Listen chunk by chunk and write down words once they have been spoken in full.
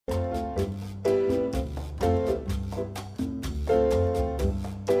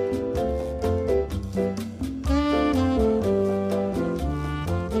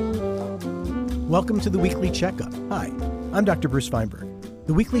Welcome to the Weekly Checkup. Hi, I'm Dr. Bruce Feinberg.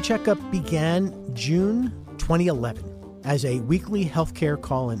 The Weekly Checkup began June 2011 as a weekly healthcare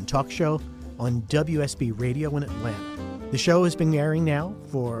call-in talk show on WSB Radio in Atlanta. The show has been airing now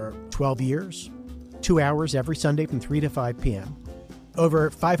for 12 years, 2 hours every Sunday from 3 to 5 p.m.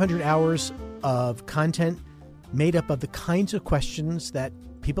 Over 500 hours of content made up of the kinds of questions that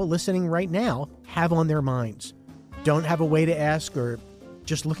people listening right now have on their minds, don't have a way to ask, or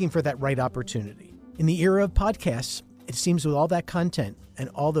just looking for that right opportunity. In the era of podcasts, it seems with all that content and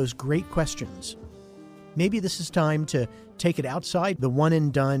all those great questions, maybe this is time to take it outside the one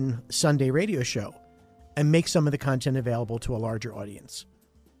and done Sunday radio show and make some of the content available to a larger audience.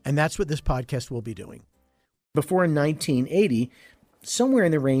 And that's what this podcast will be doing. Before in 1980, somewhere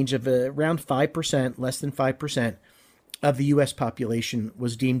in the range of around 5%, less than 5% of the U.S. population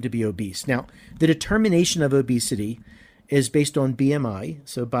was deemed to be obese. Now, the determination of obesity is based on BMI,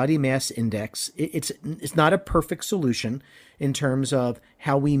 so body mass index. It's not a perfect solution in terms of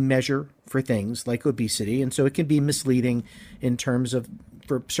how we measure for things like obesity, and so it can be misleading in terms of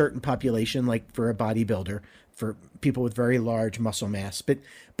for certain population, like for a bodybuilder, for people with very large muscle mass.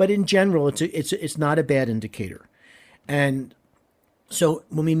 But in general, it's not a bad indicator. And so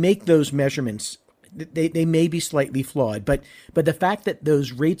when we make those measurements, they may be slightly flawed, but the fact that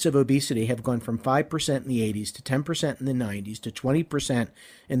those rates of obesity have gone from 5% in the 80s to 10% in the 90s to 20%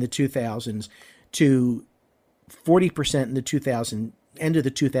 in the 2000s to 40% in the end of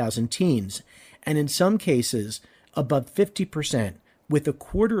the 2000 teens, and in some cases above 50%, with a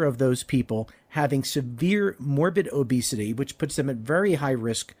quarter of those people having severe morbid obesity, which puts them at very high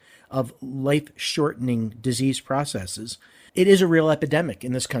risk of life-shortening disease processes. It is a real epidemic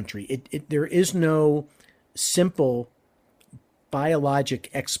in this country. There is no simple biologic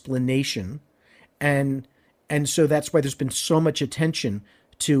explanation, and so that's why there's been so much attention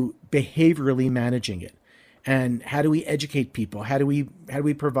to behaviorally managing it. And how do we educate people? How do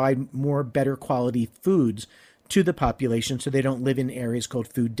we provide more better quality foods to the population so they don't live in areas called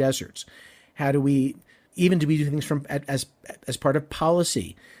food deserts? How do we do things as part of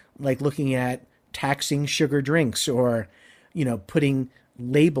policy, like looking at taxing sugar drinks or putting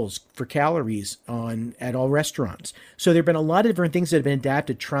labels for calories at all restaurants. So there have been a lot of different things that have been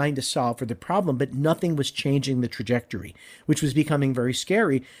adapted trying to solve for the problem, but nothing was changing the trajectory, which was becoming very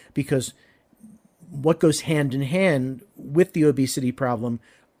scary, because what goes hand in hand with the obesity problem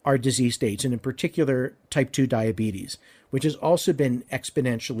are disease states, and in particular type 2 diabetes, which has also been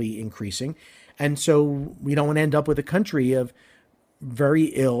exponentially increasing. And so we don't want to end up with a country of very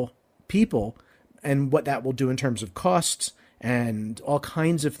ill people, and what that will do in terms of costs and all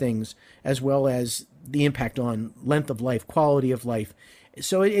kinds of things, as well as the impact on length of life, quality of life.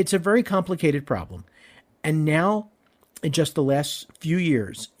 So it's a very complicated problem. And now, in just the last few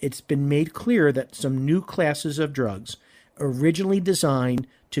years, it's been made clear that some new classes of drugs originally designed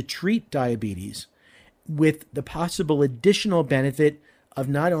to treat diabetes, with the possible additional benefit of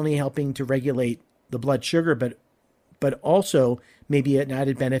not only helping to regulate the blood sugar, but also maybe an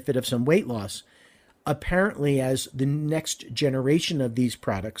added benefit of some weight loss, apparently as the next generation of these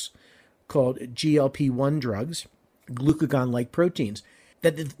products, called GLP-1 drugs, glucagon-like proteins,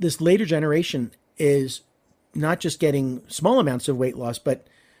 that this later generation is not just getting small amounts of weight loss, but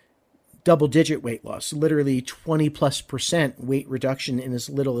double-digit weight loss, literally 20+% weight reduction in as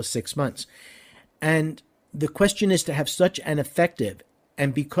little as 6 months. And the question is to have such an effective,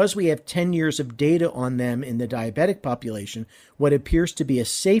 and because we have 10 years of data on them in the diabetic population, what appears to be a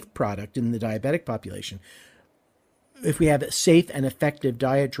safe product in the diabetic population, if we have a safe and effective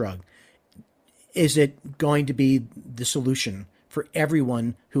diet drug, is it going to be the solution for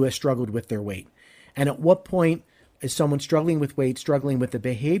everyone who has struggled with their weight? And at what point is someone struggling with weight, struggling with a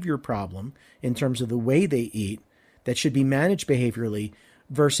behavior problem in terms of the way they eat that should be managed behaviorally,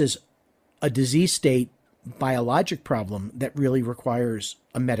 versus a disease state biologic problem that really requires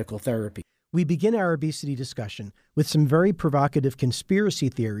a medical therapy? We begin our obesity discussion with some very provocative conspiracy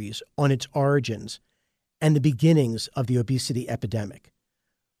theories on its origins and the beginnings of the obesity epidemic.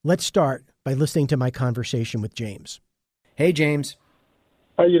 Let's start by listening to my conversation with James. Hey, James.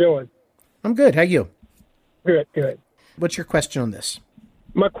 How you doing? I'm good. How are you? Good. What's your question on this?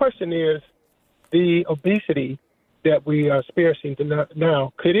 My question is, the obesity that we are experiencing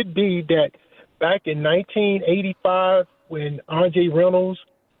now, could it be that back in 1985, when R.J. Reynolds,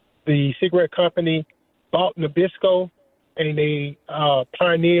 the cigarette company, bought Nabisco, and they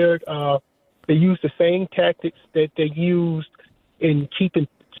pioneered, they used the same tactics that they used in keeping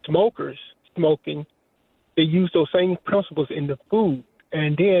smokers smoking. They used those same principles in the food.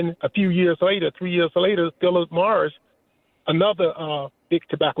 And then a few years later, 3 years later, Philip Morris, another big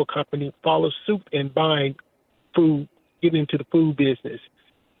tobacco company follow suit in buying food, getting into the food business.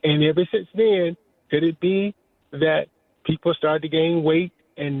 And ever since then, could it be that people started to gain weight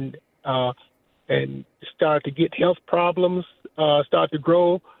and start to get health problems, start to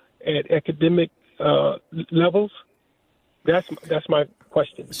grow at epidemic levels? That's my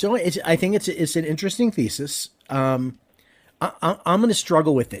question. So I think it's an interesting thesis. I'm going to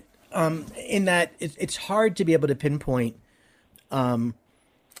struggle with it in that it's hard to be able to pinpoint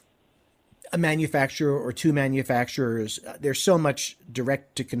a manufacturer or two manufacturers. There's so much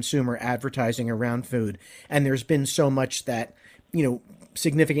direct to consumer advertising around food, and there's been so much that,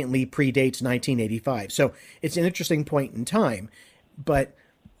 significantly predates 1985. So it's an interesting point in time. But,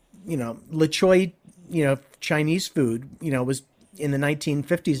 Le Choi, Chinese food, was in the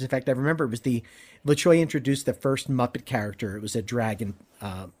 1950s. In fact, I remember it was Le Choi introduced the first Muppet character. It was a dragon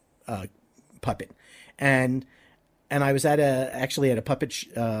puppet. And I was actually at a puppet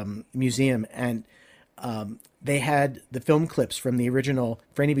museum, and they had the film clips from the original,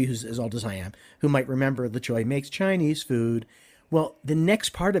 for anybody who's as old as I am, who might remember Le Choi makes Chinese food. Well, the next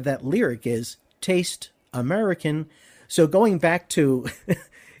part of that lyric is taste American. So going back to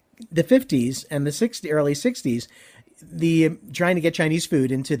the 50s and the early 60s, the trying to get Chinese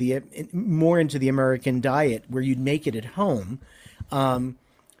food into more into the American diet, where you'd make it at home,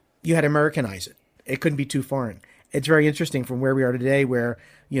 you had to Americanize it. It couldn't be too foreign. It's very interesting from where we are today, where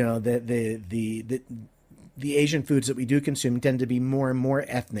the Asian foods that we do consume tend to be more and more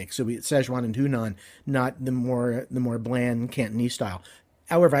ethnic. So Szechuan and Hunan, not the more bland Cantonese style.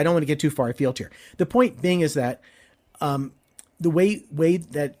 However, I don't want to get too far afield here. The point being is that the way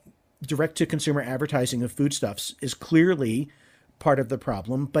that direct to consumer advertising of foodstuffs is clearly part of the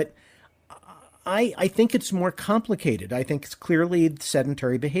problem, but I think it's more complicated. I think it's clearly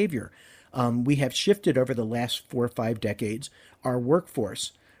sedentary behavior. We have shifted over the last 4 or 5 decades our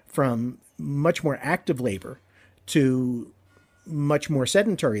workforce from much more active labor to much more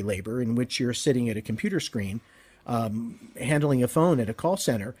sedentary labor, in which you're sitting at a computer screen, handling a phone at a call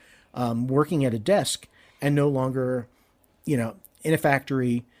center, working at a desk, and no longer, in a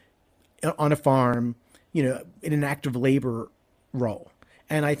factory, on a farm, in an active labor role.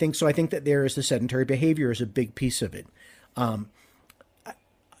 And I think that there is the sedentary behavior is a big piece of it.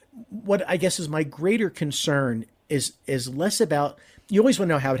 What I guess is my greater concern is less about, you always want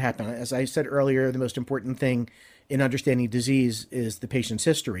to know how it happened. As I said earlier, the most important thing in understanding disease is the patient's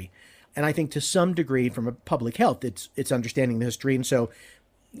history. And I think to some degree from a public health, it's understanding the history. And so,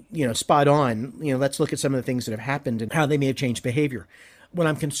 spot on, let's look at some of the things that have happened and how they may have changed behavior. What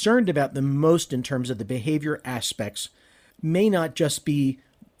I'm concerned about the most in terms of the behavior aspects may not just be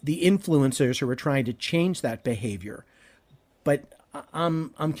the influencers who are trying to change that behavior, but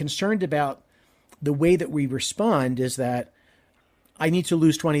I'm concerned about the way that we respond is that I need to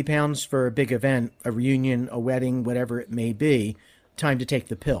lose 20 pounds for a big event, a reunion, a wedding, whatever it may be, time to take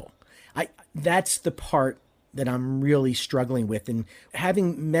the pill. That's the part that I'm really struggling with. And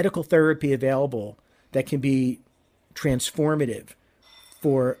having medical therapy available that can be transformative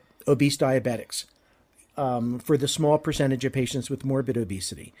for obese diabetics, for the small percentage of patients with morbid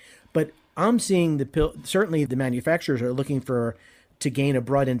obesity. But I'm seeing the pill, certainly the manufacturers are looking to gain a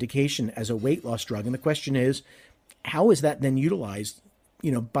broad indication as a weight loss drug. And the question is, how is that then utilized,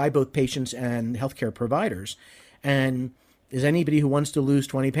 by both patients and healthcare providers? And is anybody who wants to lose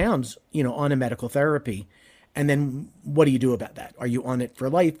 20 pounds, on a medical therapy? And then what do you do about that? Are you on it for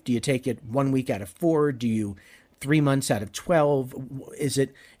life? Do you take it 1 week out of 4? Do you 3 months out of 12? Is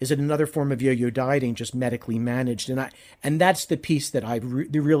it another form of yo-yo dieting, just medically managed? And that's the piece that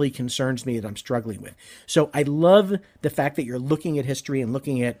that really concerns me, that I'm struggling with. So I love the fact that you're looking at history and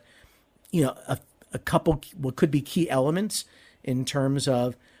looking at, a couple what could be key elements in terms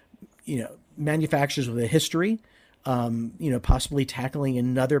of, manufacturers with a history, possibly tackling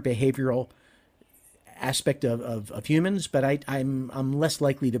another behavioral aspect of humans. But I'm less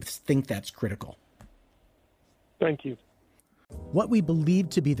likely to think that's critical. Thank you. What we believe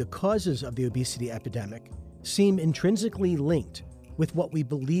to be the causes of the obesity epidemic seem intrinsically linked with what we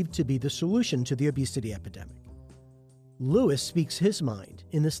believe to be the solution to the obesity epidemic. Lewis speaks his mind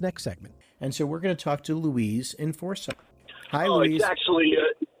in this next segment. And so we're going to talk to Louise in Forsyth. Hi, Louise. It's actually,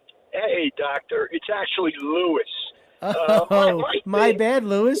 hey, doctor, it's actually Lewis. My bad,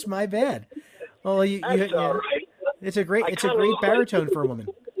 Lewis, my bad. Oh, That's all right. It's a great baritone for a woman.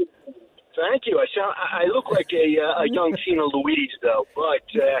 Thank you. I look like a young Tina Louise, though. But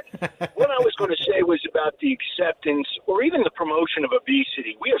what I was going to say was about the acceptance or even the promotion of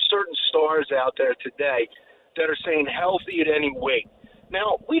obesity. We have certain stars out there today that are saying healthy at any weight.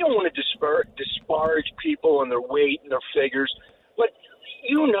 Now, we don't want to disparage people and their weight and their figures, but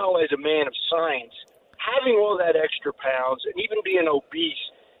you know, as a man of science, having all that extra pounds and even being obese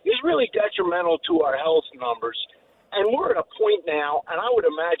is really detrimental to our health numbers. And we're at a point now, and I would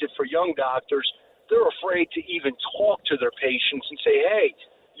imagine for young doctors, they're afraid to even talk to their patients and say, hey,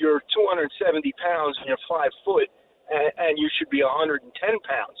 you're 270 pounds and you're 5 foot, and you should be 110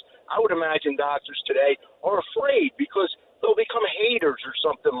 pounds. I would imagine doctors today are afraid because they'll become haters or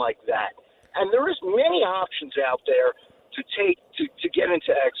something like that. And there is many options out there to take to get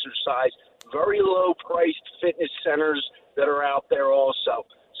into exercise, very low-priced fitness centers that are out there also.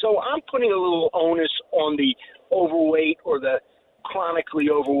 So I'm putting a little onus on the overweight or the chronically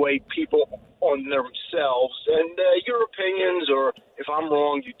overweight people on themselves. And your opinions, or if I'm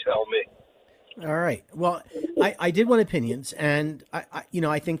wrong, you tell me. All right. Well, I did want opinions, and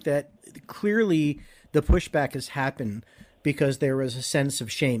I think that clearly the pushback has happened because there was a sense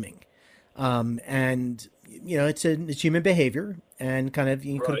of shaming, and it's human behavior, and kind of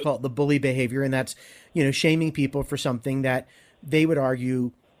you could call it the bully behavior, and that's shaming people for something that they would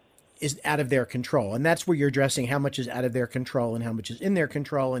argue is out of their control, and that's where you're addressing how much is out of their control and how much is in their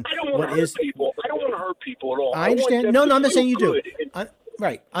control, and I don't want to hurt people. I don't want to hurt people at all. I understand. No, I'm not saying you do.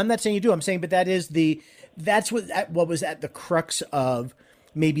 Right. I'm not saying you do. I'm saying, but that's what was at the crux of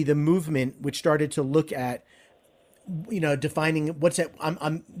maybe the movement, which started to look at, defining what's it.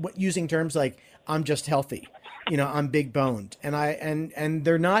 I'm using terms like I'm just healthy, I'm big boned, and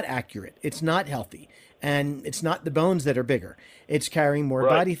they're not accurate. It's not healthy, and it's not the bones that are bigger. It's carrying more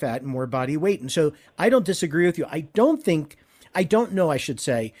body fat and more body weight. And so I don't disagree with you. I don't know, I should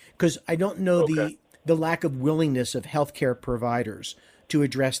say, because I don't know the lack of willingness of healthcare providers to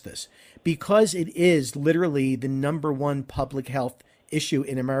address this, because it is literally the number one public health issue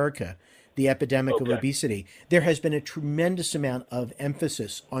in America, the epidemic of obesity. There has been a tremendous amount of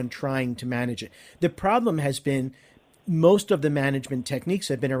emphasis on trying to manage it. The problem has been most of the management techniques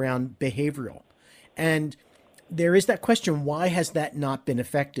have been around behavioral. And there is that question, why has that not been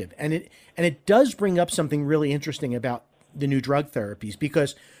effective? And it does bring up something really interesting about the new drug therapies,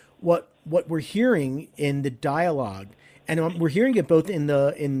 because what we're hearing in the dialogue, and we're hearing it both in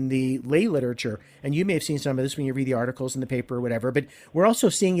the lay literature, and you may have seen some of this when you read the articles in the paper or whatever, but we're also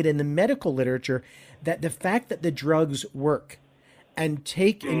seeing it in the medical literature, that the fact that the drugs work and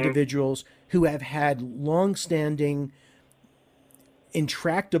take individuals who have had long-standing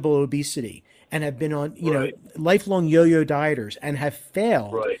intractable obesity and have been on, lifelong yo-yo dieters and have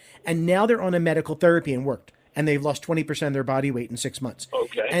failed, and now they're on a medical therapy and worked, and they've lost 20% of their body weight in 6 months.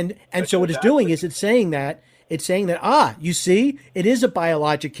 And so what it's doing is it's saying that, you see, it is a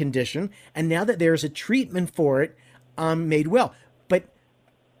biologic condition, and now that there's a treatment for it, I'm made well.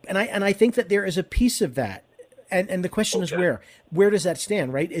 And I think that there is a piece of that, and the question is where does that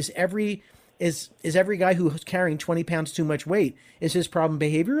stand, right? Is every guy who's carrying 20 pounds too much weight, is his problem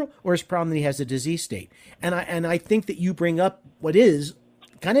behavioral, or his problem that he has a disease state? And I think that you bring up what is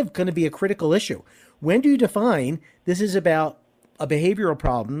kind of going to be a critical issue. When do you define this is about a behavioral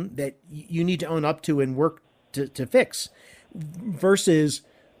problem that you need to own up to and work to fix, versus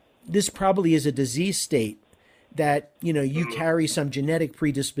this probably is a disease state that you carry some genetic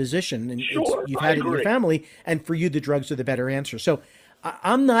predisposition, and you've had it in your family, and for you the drugs are the better answer. So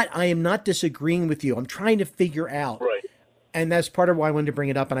I am not disagreeing with you. I'm trying to figure out, and that's part of why I wanted to bring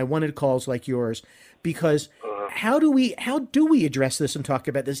it up, and I wanted calls like yours, because how do we address this and talk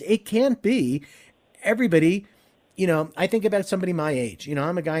about this? It can't be everybody. I think about somebody my age.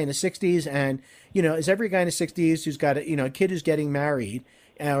 I'm a guy in the 60s, and is every guy in the 60s who's got a kid who's getting married,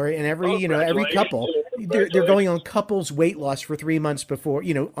 and every couple, they're going on couples weight loss for 3 months before,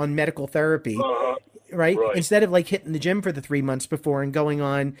 on medical therapy. Right? Instead of like hitting the gym for the 3 months before and going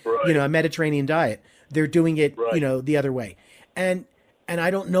on, a Mediterranean diet, they're doing it, the other way. And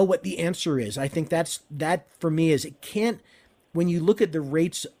I don't know what the answer is. I think that for me is, it can't, when you look at the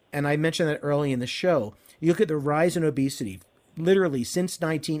rates, and I mentioned that early in the show, you look at the rise in obesity, literally since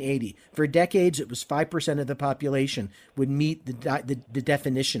 1980. For decades, it was 5% of the population would meet the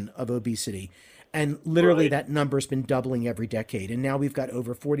definition of obesity. And literally that number's been doubling every decade. And now we've got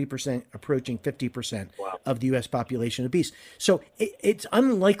over 40%, approaching 50% of the U.S. population obese. So it's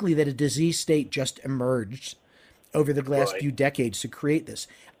unlikely that a disease state just emerged over the last few decades to create this.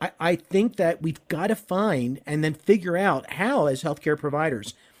 I think that we've got to find and then figure out how, as healthcare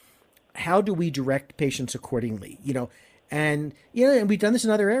providers, how do we direct patients accordingly? And we've done this in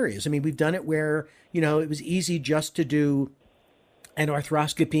other areas. I mean, we've done it where, it was easy just to do an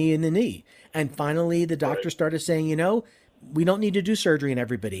arthroscopy in the knee. And finally, the doctor started saying, we don't need to do surgery in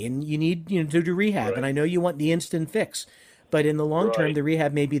everybody, and you need to do rehab. And I know you want the instant fix, but in the long term, Right. the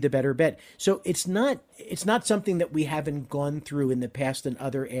rehab may be the better bet. So it's not something that we haven't gone through in the past in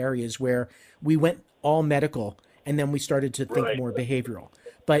other areas where we went all medical and then we started to think Right. more behavioral.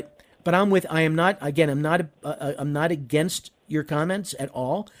 But I am not, again, I'm not against your comments at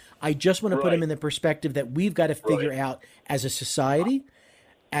all. I just want to put Right. them in the perspective that we've got to figure Right. out as a society,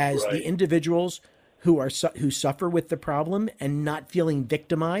 as the Right. individuals who suffer with the problem and not feeling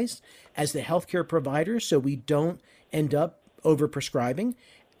victimized, as the healthcare providers, so we don't end up overprescribing.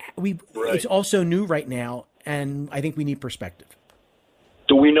 Right. It's also new right now, and I think we need perspective.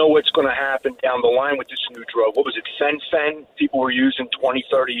 Do we know what's going to happen down the line with this new drug? What was it, fen-phen? People were using 20,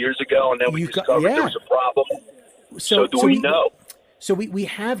 30 years ago, and then we discovered there was a problem. So do we know? So we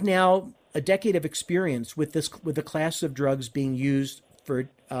have now a decade of experience with the class of drugs being used for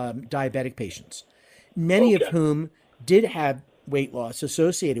diabetic patients, many of whom did have weight loss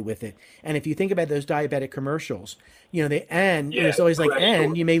associated with it. And if you think about those diabetic commercials, it's always like,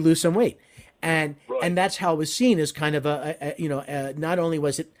 and you may lose some weight. And that's how it was seen as kind of not only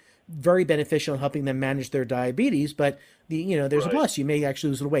was it very beneficial in helping them manage their diabetes, but there's a plus. You may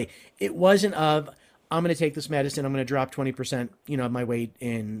actually lose a little weight. It wasn't I'm going to take this medicine, I'm going to drop 20%, of my weight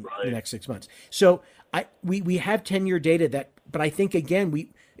in the next 6 months. So we have 10-year data but I think again,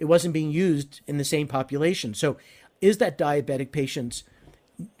 it wasn't being used in the same population. So is that diabetic patient's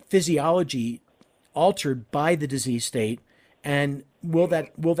physiology altered by the disease state? And will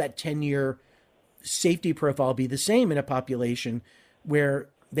that 10-year safety profile be the same in a population where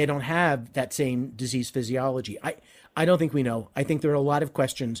they don't have that same disease physiology? I don't think we know. I think there are a lot of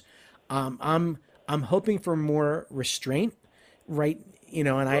questions. I'm hoping for more restraint, right?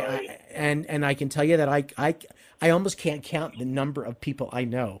 And I can tell you that I almost can't count the number of people I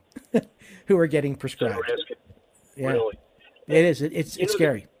know who are getting prescribed. Yeah, Really? It is. It's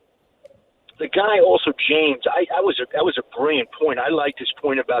scary. The guy also, James, that was a brilliant point. I liked his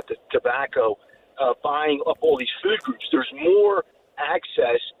point about the tobacco buying up all these food groups. There's more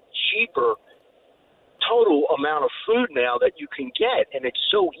access, cheaper, total amount of food now that you can get, and it's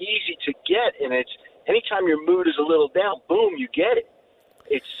so easy to get. And it's anytime your mood is a little down, boom, you get it.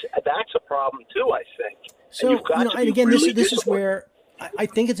 That's a problem too, I think. So and again, this is where I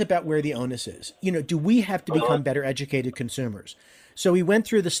think it's about where the onus is. Do we have to become better educated consumers? So we went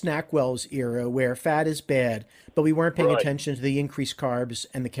through the SnackWells era where fat is bad, but we weren't paying attention to the increased carbs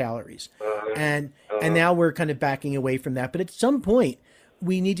and the calories. And now we're kind of backing away from that. But at some point,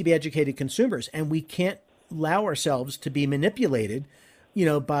 we need to be educated consumers, and we can't allow ourselves to be manipulated,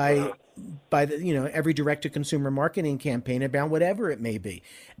 by the, every direct to consumer marketing campaign about whatever it may be.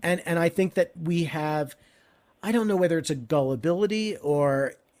 And I think that we have, I don't know whether it's a gullibility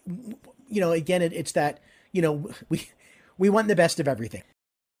or, again, it's that, we want the best of everything.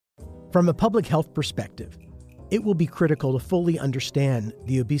 From a public health perspective, it will be critical to fully understand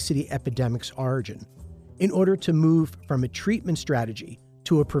the obesity epidemic's origin in order to move from a treatment strategy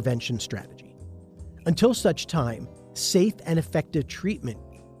to a prevention strategy. Until such time, safe and effective treatment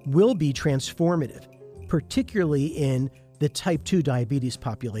will be transformative, particularly in the type 2 diabetes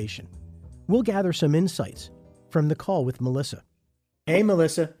population. We'll gather some insights from the call with Melissa. Hey,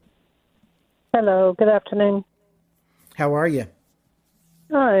 Melissa. Hello, good afternoon. How are you?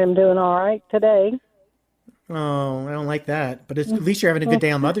 I am doing all right today. Oh, I don't like that. But at least you're having a good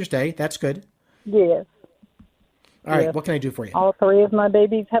day on Mother's Day. That's good. Yes. All right, what can I do for you? All three of my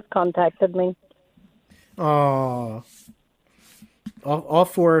babies have contacted me. Oh, all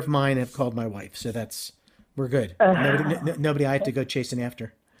four of mine have called my wife, so we're good. Nobody I have to go chasing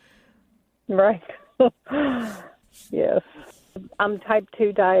after. Right. Yes. I'm type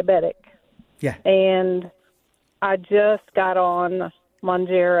 2 diabetic. Yeah. And I just got on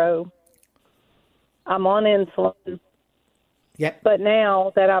Mounjaro. I'm on insulin. Yep. But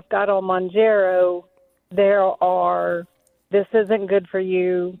now that I've got on Mounjaro, this isn't good for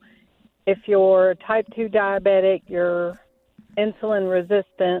you. If you're type 2 diabetic, you're insulin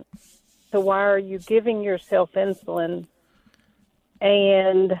resistant. So why are you giving yourself insulin?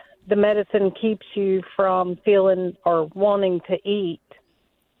 And the medicine keeps you from feeling or wanting to eat.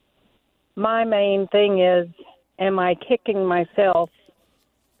 My main thing is, am I kicking myself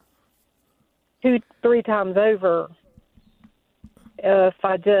 2-3 times over if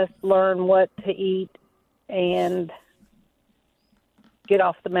I just learn what to eat and get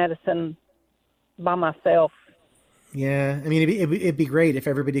off the medicine by myself? Yeah, I mean, it'd be great if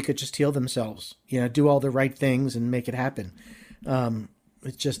everybody could just heal themselves, do all the right things and make it happen.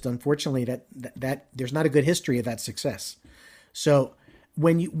 It's just unfortunately that there's not a good history of that success. So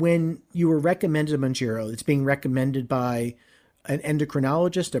when you were recommended Mounjaro, it's being recommended by an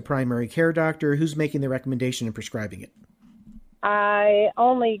endocrinologist, a primary care doctor. Who's making the recommendation and prescribing it? I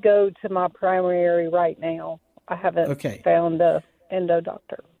only go to my primary right now. I haven't found a endo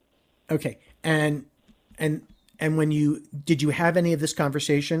doctor. Okay. And when did you have any of this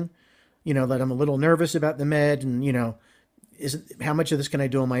conversation? That I'm a little nervous about the med and, how much of this can I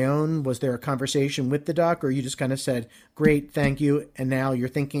do on my own? Was there a conversation with the doc, or you just kind of said, great, thank you, and now you're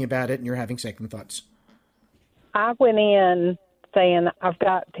thinking about it and you're having second thoughts? I went in saying, I've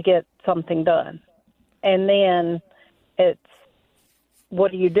got to get something done. And then it's,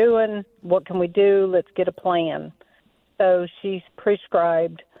 what are you doing? What can we do? Let's get a plan. So she's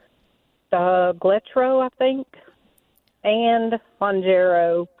prescribed Gletro, I think, and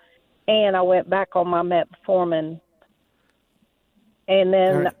Monjaro, and I went back on my metformin. And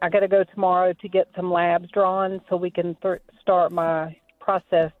then I got to go tomorrow to get some labs drawn so we can start my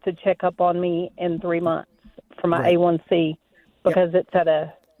process to check up on me in 3 months for my A1C, because it's at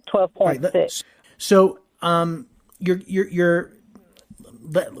a 12.6. Right. So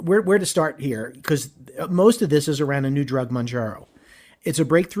where to start here? Because most of this is around a new drug, Monjaro. It's a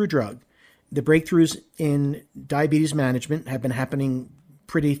breakthrough drug. The breakthroughs in diabetes management have been happening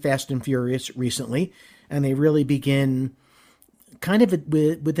pretty fast and furious recently, and they really begin kind of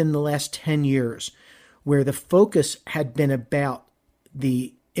within the last 10 years, where the focus had been about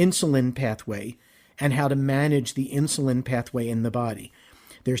the insulin pathway and how to manage the insulin pathway in the body.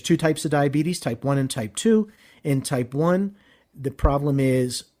 There's two types of diabetes, type 1 and type 2. In type 1, the problem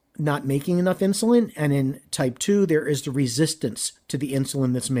is not making enough insulin, and in type 2, there is the resistance to the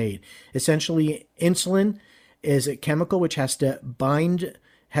insulin that's made. Essentially, insulin is a chemical which has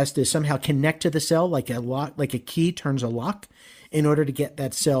to somehow connect to the cell like a key turns a lock, in order to get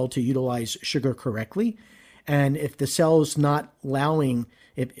that cell to utilize sugar correctly. And if the cell's not allowing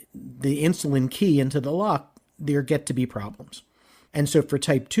the insulin key into the lock, there get to be problems. And so for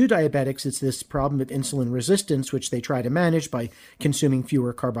type 2 diabetics, it's this problem of insulin resistance, which they try to manage by consuming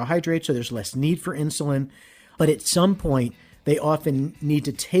fewer carbohydrates, so there's less need for insulin. But at some point, they often need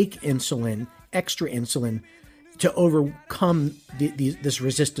to take insulin, extra insulin, to overcome this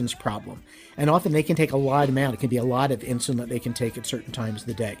resistance problem. And often they can take a large amount. It can be a lot of insulin that they can take at certain times of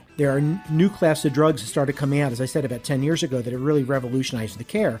the day. There are new class of drugs that started coming out, as I said, about 10 years ago, that have really revolutionized the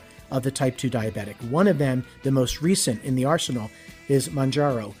care of the type 2 diabetic. One of them, the most recent in the arsenal, is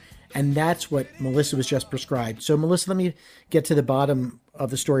Monjaro. And that's what Melissa was just prescribed. So Melissa, let me get to the bottom of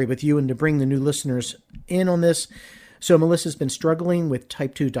the story with you and to bring the new listeners in on this. So Melissa's been struggling with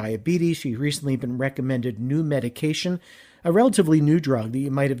type 2 diabetes. She's recently been recommended new medication, a relatively new drug that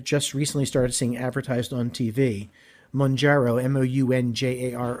you might have just recently started seeing advertised on TV, Monjaro,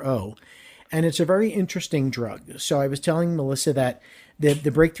 Monjaro. And it's a very interesting drug. So I was telling Melissa that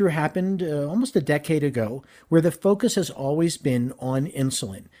the breakthrough happened almost a decade ago, where the focus has always been on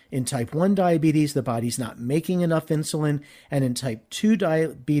insulin. In type 1 diabetes, the body's not making enough insulin. And in type 2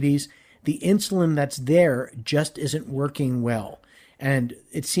 diabetes, the insulin that's there just isn't working well. And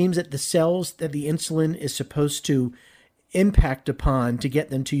it seems that the cells that the insulin is supposed to impact upon to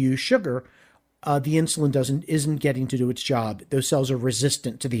get them to use sugar, the insulin isn't getting to do its job. Those cells are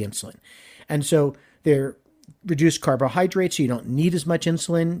resistant to the insulin. And so they're reduced carbohydrates, so you don't need as much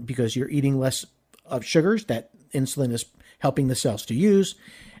insulin because you're eating less of sugars that insulin is helping the cells to use.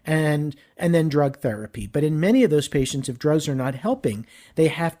 And then drug therapy. But in many of those patients, if drugs are not helping, they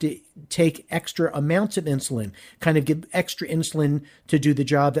have to take extra amounts of insulin, kind of give extra insulin to do the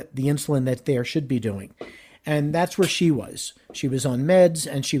job that the insulin that's there should be doing. And that's where she was. She was on meds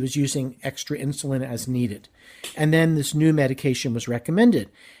and she was using extra insulin as needed. And then this new medication was recommended.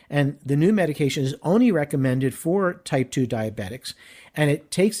 And the new medication is only recommended for type 2 diabetics. And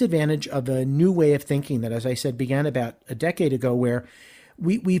it takes advantage of a new way of thinking that, as I said, began about a decade ago, where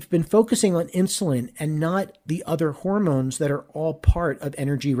we've been focusing on insulin and not the other hormones that are all part of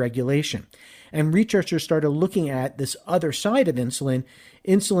energy regulation. And researchers started looking at this other side of insulin.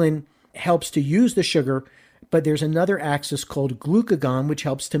 Insulin helps to use the sugar, but there's another axis called glucagon, which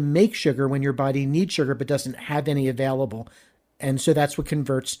helps to make sugar when your body needs sugar but doesn't have any available. And so that's what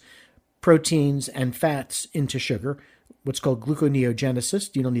converts proteins and fats into sugar, what's called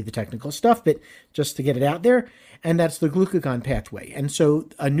gluconeogenesis. You don't need the technical stuff, but just to get it out there. And that's the glucagon pathway. And so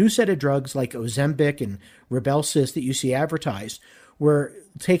a new set of drugs like Ozempic and Rybelsus that you see advertised were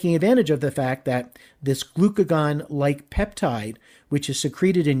taking advantage of the fact that this glucagon-like peptide, which is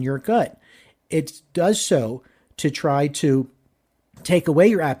secreted in your gut, it does so to try to take away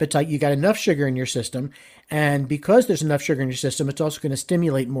your appetite, you got enough sugar in your system. And because there's enough sugar in your system, it's also going to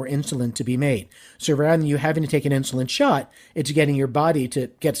stimulate more insulin to be made. So rather than you having to take an insulin shot, it's getting your body to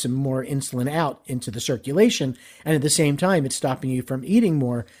get some more insulin out into the circulation. And at the same time, it's stopping you from eating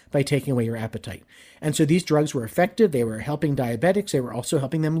more by taking away your appetite. And so these drugs were effective. They were helping diabetics. They were also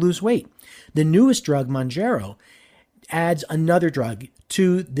helping them lose weight. The newest drug, Mounjaro, adds another drug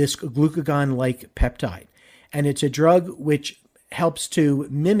to this glucagon-like peptide. And it's a drug which helps to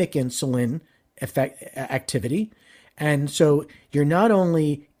mimic insulin activity. And so you're not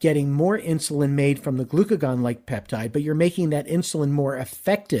only getting more insulin made from the glucagon-like peptide, but you're making that insulin more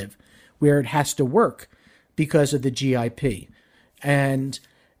effective where it has to work because of the GIP. And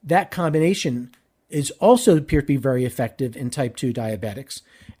that combination is also appear to be very effective in type 2 diabetics.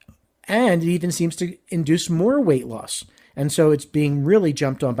 And it even seems to induce more weight loss. And so it's being really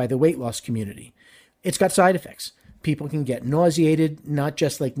jumped on by the weight loss community. It's got side effects. People can get nauseated, not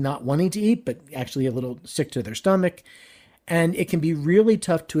just like not wanting to eat, but actually a little sick to their stomach. And it can be really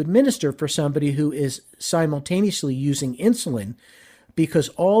tough to administer for somebody who is simultaneously using insulin, because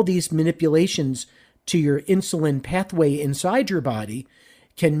all these manipulations to your insulin pathway inside your body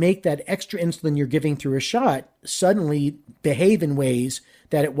can make that extra insulin you're giving through a shot suddenly behave in ways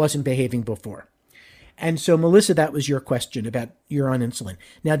that it wasn't behaving before. And so, Melissa, that was your question about you're on insulin.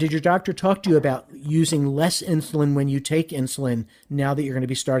 Now, did your doctor talk to you about using less insulin when you take insulin now that you're going to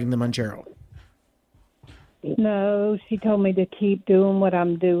be starting the Mounjaro? No, she told me to keep doing what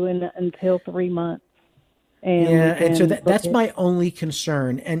I'm doing until 3 months. And so that's my only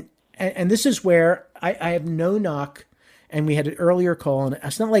concern. And this is where I have no knock. And we had an earlier call, and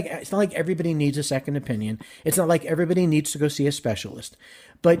it's not like everybody needs a second opinion. It's not like everybody needs to go see a specialist,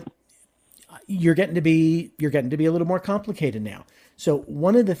 but you're getting to be a little more complicated now. So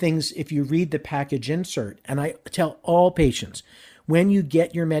one of the things, if you read the package insert, and I tell all patients, when you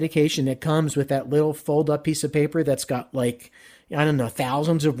get your medication, it comes with that little fold up piece of paper that's got like, I don't know,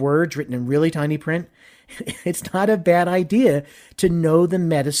 thousands of words written in really tiny print. It's not a bad idea to know the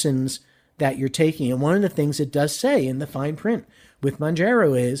medicines that you're taking. And one of the things it does say in the fine print with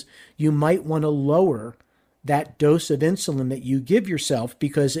Mounjaro is you might want to lower that dose of insulin that you give yourself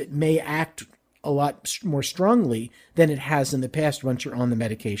because it may act a lot more strongly than it has in the past once you're on the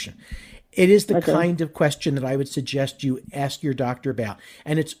medication. It is the kind of question that I would suggest you ask your doctor about.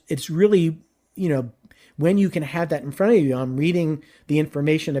 And it's really, when you can have that in front of you. I'm reading the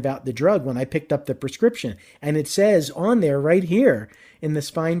information about the drug when I picked up the prescription, and it says on there right here in this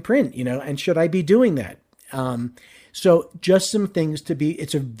fine print, and should I be doing that? So just some things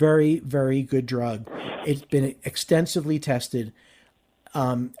it's a very, very good drug. It's been extensively tested.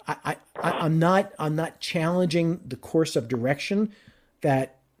 I'm not challenging the course of direction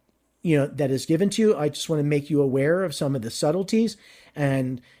that is given to you. I just want to make you aware of some of the subtleties.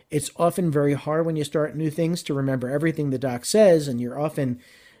 And it's often very hard when you start new things to remember everything the doc says, and you're often,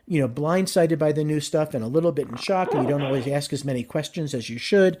 blindsided by the new stuff and a little bit in shock, and you don't always ask as many questions as you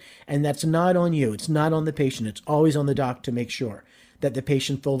should. And that's not on you. It's not on the patient. It's always on the doc to make sure that the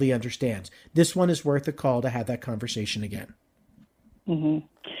patient fully understands. This one is worth a call to have that conversation again. Mm-hmm.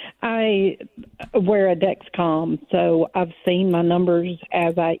 I wear a Dexcom, so I've seen my numbers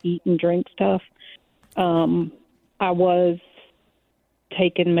as I eat and drink stuff. I was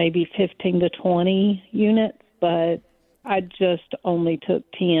taking maybe 15 to 20 units, but I just only took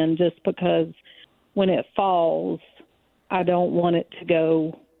 10 just because when it falls, I don't want it to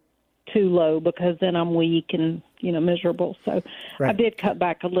go too low because then I'm weak and, miserable. So right. I did cut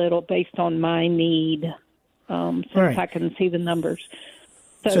back a little based on my need since right. I can see the numbers.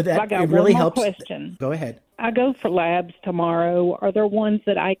 So that I got it really one more helps. question. Go ahead. I go for labs tomorrow. Are there ones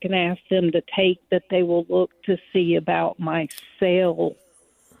that I can ask them to take that they will look to see about my cells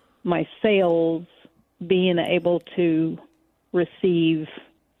being able to receive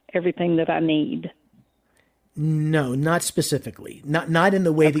everything that I need? No, not specifically. Not in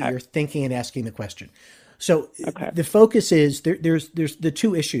the way that you're thinking and asking the question. So the focus is there's the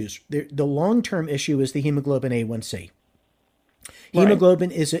two issues. The long-term issue is the hemoglobin A1C.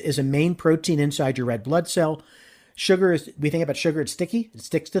 Hemoglobin is a main protein inside your red blood cell. Sugar we think about sugar, it's sticky. It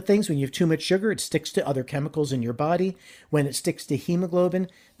sticks to things. When you have too much sugar, it sticks to other chemicals in your body. When it sticks to hemoglobin,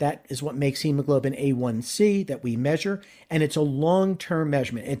 that is what makes hemoglobin A1C that we measure. And it's a long-term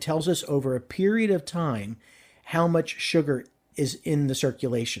measurement. It tells us over a period of time how much sugar is in the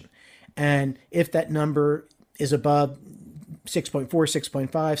circulation. And if that number is above 6.4,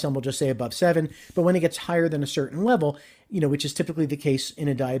 6.5, some will just say above 7. But when it gets higher than a certain level, which is typically the case in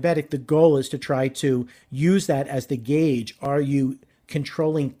a diabetic, the goal is to try to use that as the gauge. Are you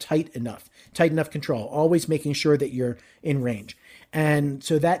controlling tight enough control, always making sure that you're in range. And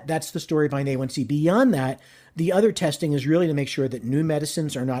so that's the story behind A1C. Beyond that, the other testing is really to make sure that new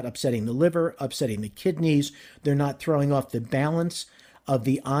medicines are not upsetting the liver, upsetting the kidneys. They're not throwing off the balance of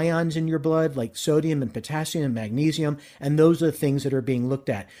the ions in your blood, like sodium and potassium and magnesium. And those are the things that are being looked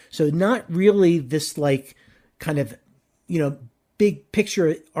at. So not really this like kind of, big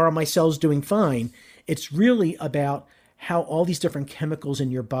picture, are my cells doing fine? It's really about how all these different chemicals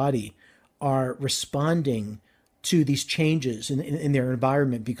in your body are responding to these changes in their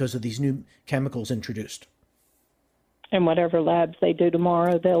environment because of these new chemicals introduced. And whatever labs they do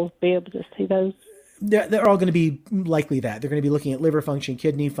tomorrow, they'll be able to see those? They're all going to be likely that. They're going to be looking at liver function,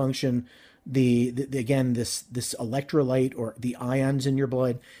 kidney function, again, this electrolyte or the ions in your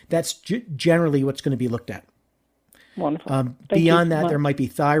blood. That's generally what's going to be looked at. Wonderful. Beyond that, there might be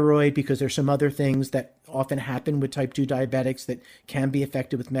thyroid, because there's some other things that often happen with type 2 diabetics that can be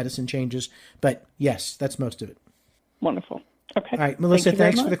affected with medicine changes. But yes, that's most of it. Wonderful. Okay. All right, Melissa,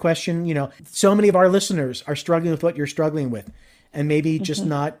 thanks for the question. So many of our listeners are struggling with what you're struggling with and maybe just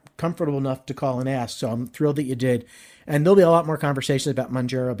not comfortable enough to call and ask. So I'm thrilled that you did. And there'll be a lot more conversations about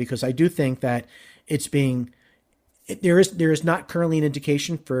Mounjaro, because I do think that there is not currently an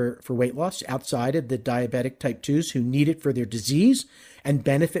indication for weight loss outside of the diabetic type 2s who need it for their disease and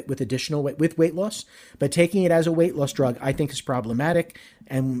benefit with additional weight loss. But taking it as a weight loss drug, I think, is problematic,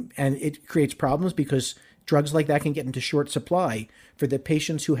 and it creates problems because drugs like that can get into short supply for the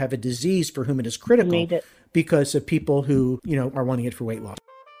patients who have a disease for whom it is critical because of people who, are wanting it for weight loss.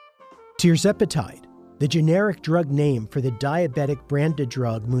 Tirzepatide, the generic drug name for the diabetic branded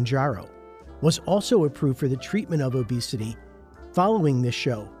drug Mounjaro, was also approved for the treatment of obesity following this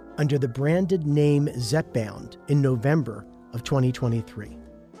show under the branded name Zepbound in November of 2023.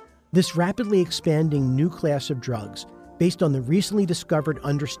 This rapidly expanding new class of drugs, based on the recently discovered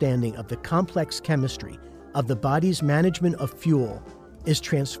understanding of the complex chemistry of the body's management of fuel, is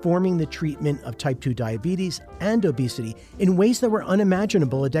transforming the treatment of type 2 diabetes and obesity in ways that were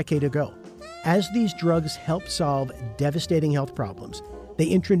unimaginable a decade ago. As these drugs help solve devastating health problems, they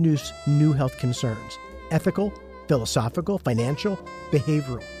introduce new health concerns: ethical, philosophical, financial,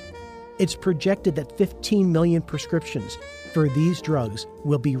 behavioral. It's projected that 15 million prescriptions for these drugs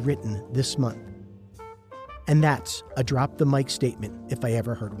will be written this month. And that's a drop the mic statement if I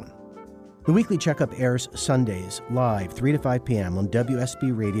ever heard one. The Weekly Checkup airs Sundays live 3 to 5 p.m. on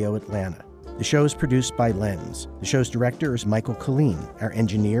WSB Radio Atlanta. The show is produced by Lens. The show's director is Michael Colleen. Our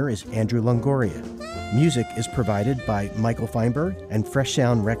engineer is Andrew Longoria. Music is provided by Michael Feinberg and Fresh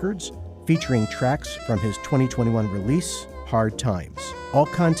Sound Records, featuring tracks from his 2021 release, Hard Times. All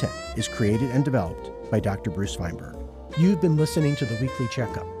content is created and developed by Dr. Bruce Feinberg. You've been listening to The Weekly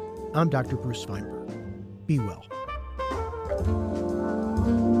Checkup. I'm Dr. Bruce Feinberg. Be well.